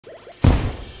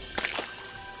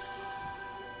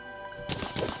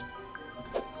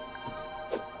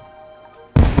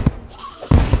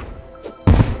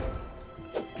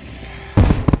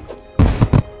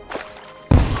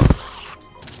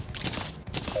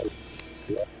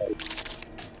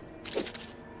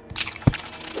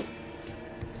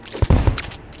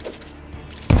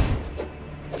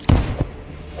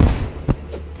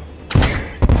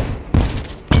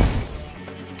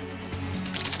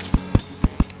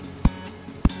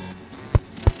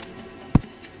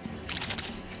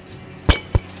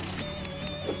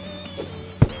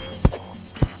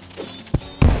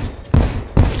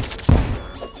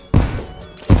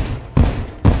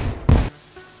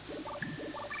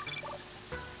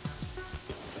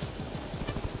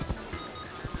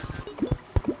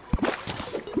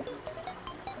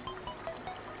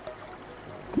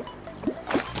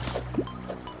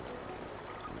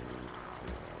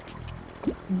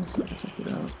So check it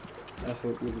out. I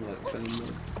hope we like found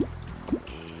that.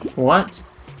 What?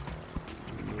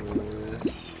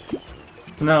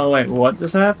 No, wait, what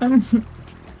just happened? You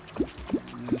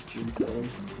just jumped on.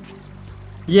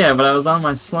 Yeah, but I was on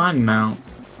my slime mount.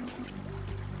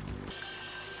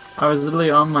 I was literally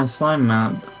on my slime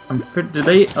mount. Did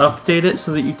they update it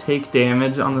so that you take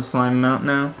damage on the slime mount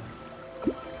now?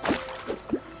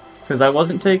 Because I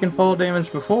wasn't taking fall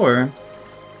damage before.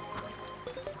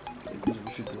 Because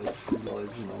we should like 3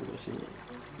 lives and all this shit.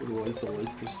 Otherwise the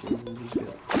life crystals will just get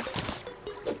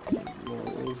more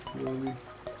life, maybe.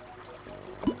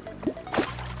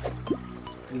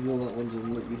 Even though that one's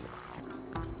unlucky.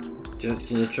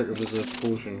 Can you check if there's a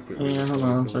potion quickly? Yeah, hold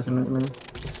on a second right now.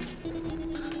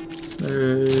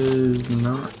 There is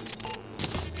not.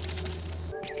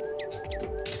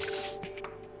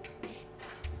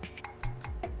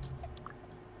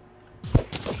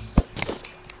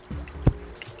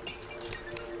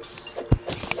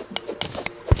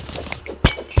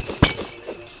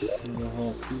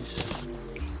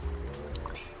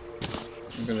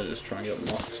 I'm gonna just try and get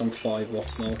locked, because I'm 5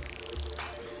 off now.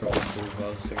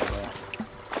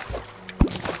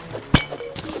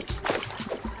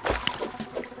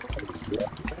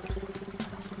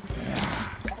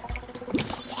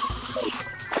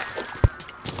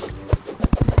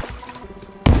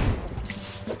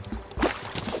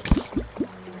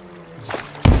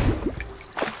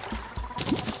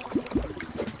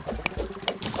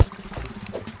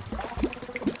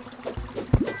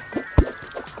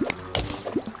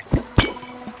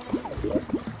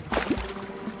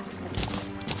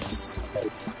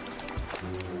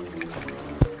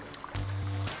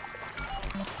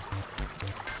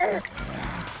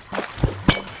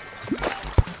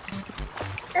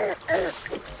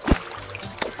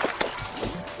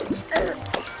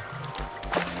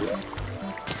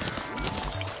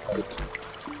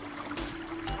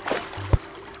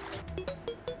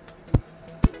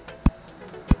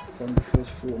 Found the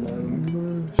first floor of my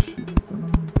island.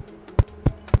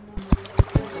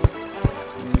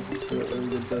 There's this area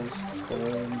that does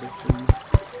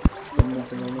and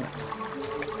nothing on it.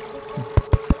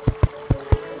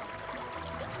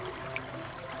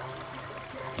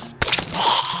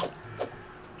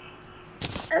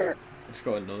 It's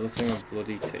got another thing of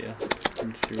bloody tear.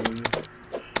 I'm sure.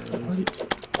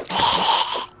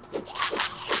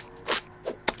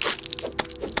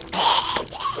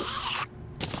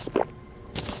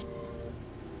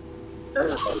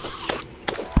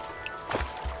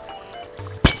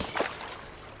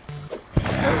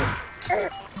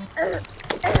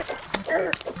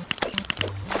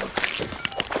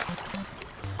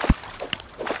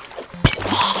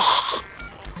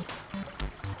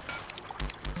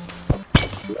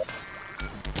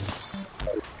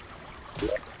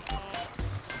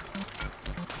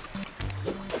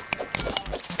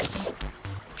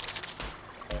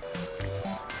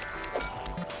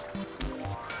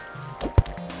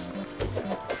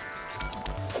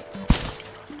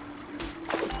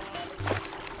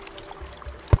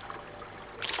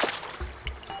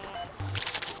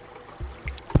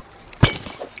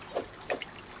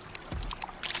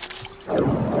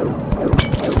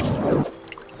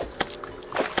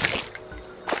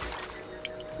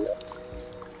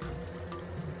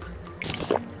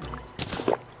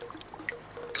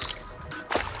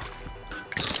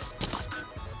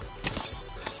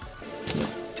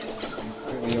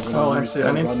 Oh, actually,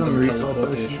 I need some recall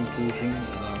potions. potions.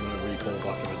 And I'm going to recall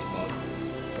back if it's bad.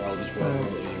 Or I'll just work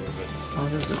with you if it's... Oh,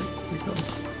 there's the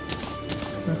recalls.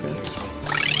 Okay.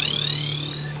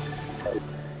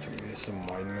 Give me some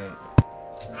mine, mate.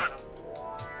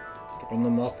 Look on the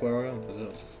map, where I am, is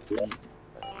it?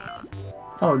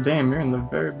 Oh, damn, you're in the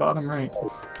very bottom right.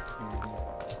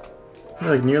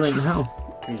 You're like nearly in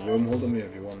hell. You can wormhole me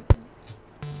if you want.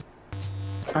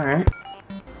 Alright.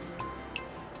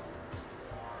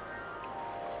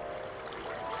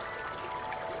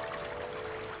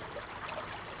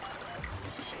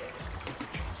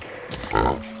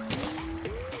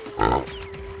 I'm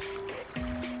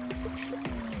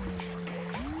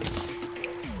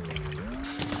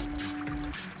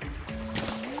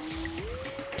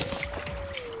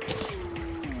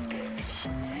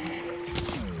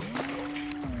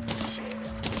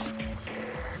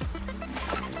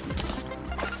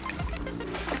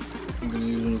gonna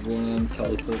use another one of them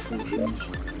teleport potions.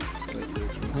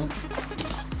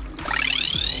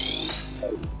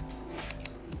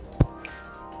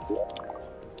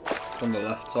 It's on the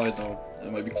left side now.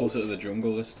 It might be closer to the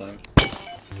jungle this time. I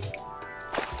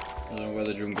don't know where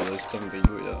the jungle is, 'cause I haven't been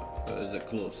to it yet. But is it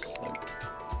close? Like...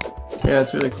 Yeah,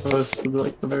 it's really close to the,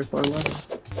 like the very far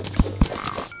left.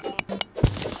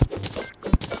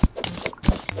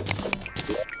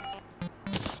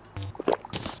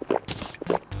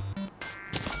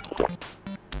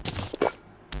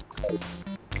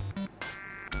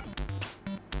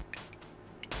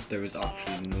 There is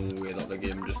actually no way that the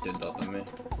game just did that to me.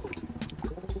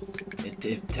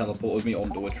 It teleported me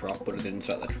onto a trap, but it didn't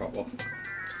set the trap off.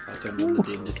 I turned on the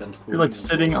danger sense. You're like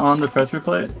sitting on the pressure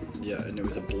plate? Yeah, and it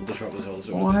was a boulder trap as well,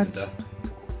 so what? it was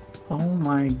Oh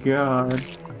my god.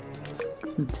 I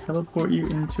can teleport you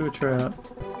into a trap.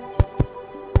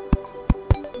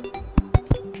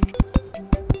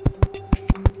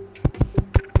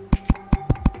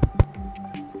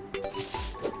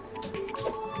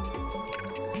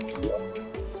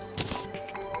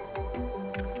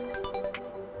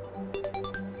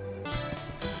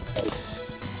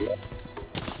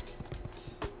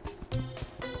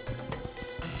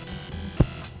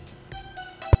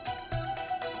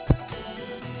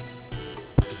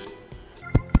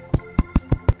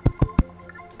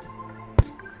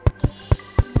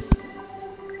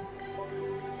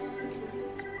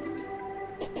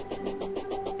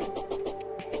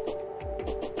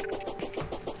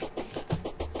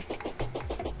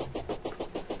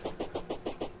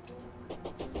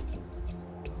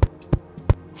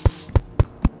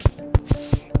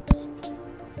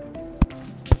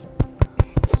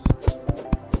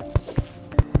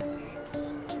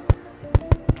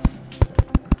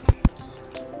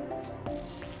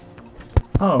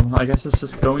 Oh, I guess it's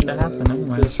just going to happen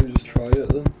anyway. I guess we just try it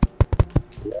then.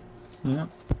 Yeah.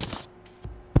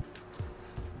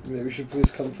 Maybe we should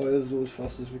place campfires though as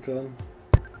fast as we can.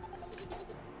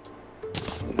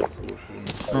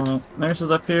 Nurse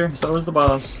is up here, so is the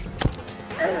boss.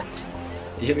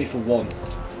 He hit me for one.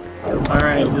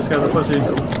 Alright, this guy's a pussy.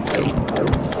 He's got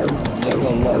a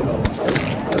lot of health.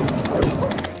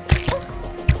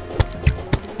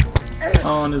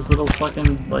 Oh, and his little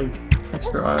fucking, like,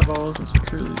 extra eyeballs is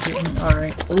really getting me.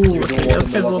 Alright. Ooh, okay, yeah, this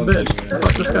guy's a little bitch.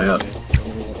 Fuck this guy up.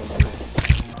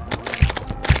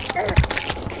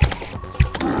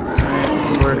 Alright, this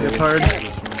is where it gets hard.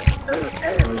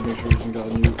 Make sure we can get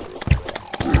on you.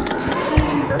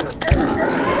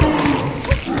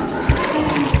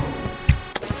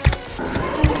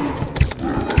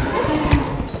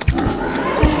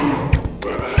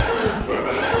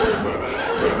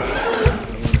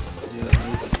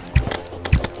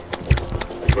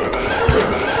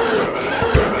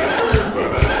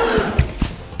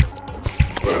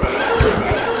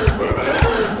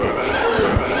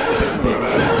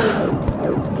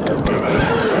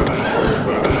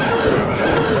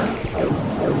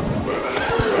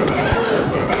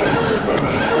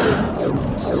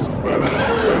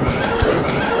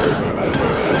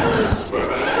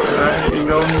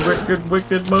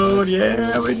 Wicked mode,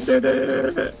 yeah, we did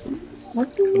it! I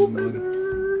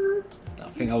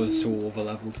think I was so over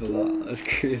leveled for that, that's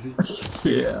crazy.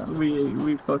 Yeah,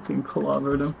 we fucking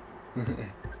clobbered him.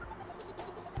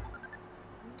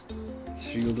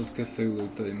 Shield of Cthulhu,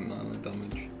 30 mana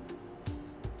damage.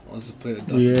 I was a player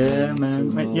dash. Yeah,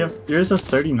 man. So wait, yours has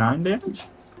 39 damage?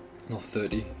 No,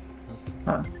 30.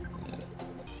 Huh.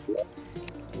 Yeah.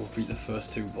 We'll beat the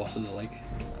first two bosses, like,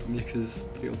 that makes us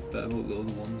feel better about the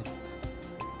other one.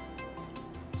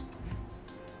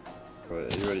 Right,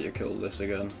 are you ready to kill this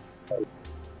again?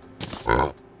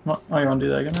 What? Oh, you wanna do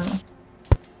that again right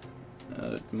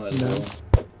now? Might as well.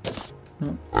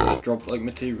 Yeah. Drop, like,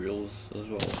 materials as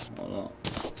well, or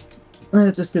not?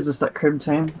 It just gives us that crim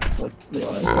tank. It's like the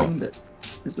only thing that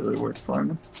is really worth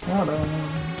farming. I'm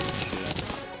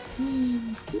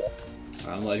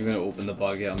not even gonna open the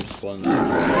bag yet, I'm just spawning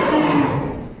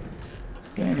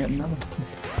Can't get another.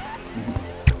 Nice.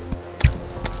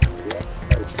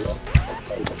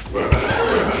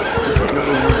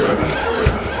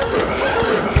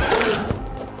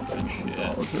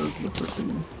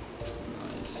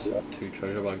 2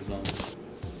 treasure bags now.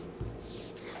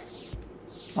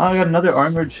 Oh, I got another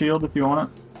armored shield if you want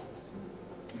it.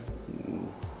 Ooh.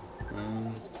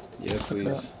 Yeah, please.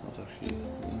 That's actually...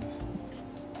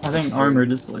 I think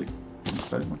armored is like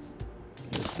silence.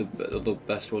 The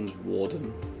best one's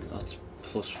Warden. That's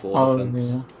 +4 Oh,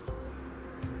 defense. yeah.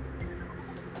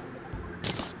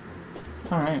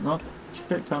 Alright, well,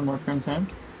 shit ton more print time.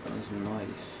 That's nice.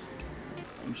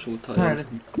 I'm so tired.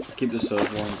 Alright. Keep the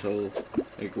server on until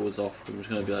it goes off. I'm just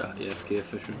gonna be like AFK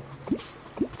fishing.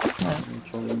 Alright.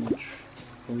 Try much.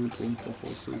 Probably don't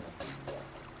fall asleep.